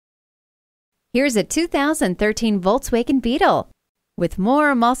Here's a 2013 Volkswagen Beetle. With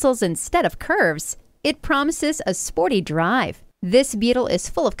more muscles instead of curves, it promises a sporty drive. This Beetle is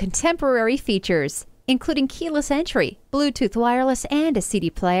full of contemporary features, including keyless entry, Bluetooth wireless, and a CD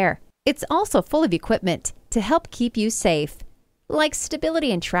player. It's also full of equipment to help keep you safe, like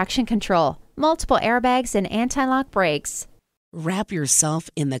stability and traction control, multiple airbags, and anti-lock brakes. Wrap yourself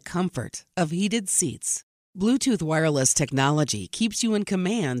in the comfort of heated seats. Bluetooth wireless technology keeps you in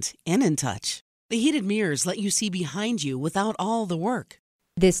command and in touch. The heated mirrors let you see behind you without all the work.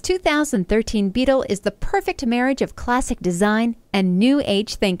 This 2013 Beetle is the perfect marriage of classic design and new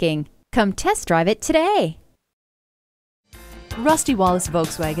age thinking. Come test drive it today. Rusty Wallis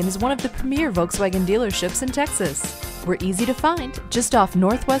Volkswagen is one of the premier Volkswagen dealerships in Texas. We're easy to find just off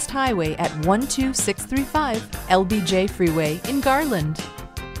Northwest Highway at 12635 LBJ Freeway in Garland.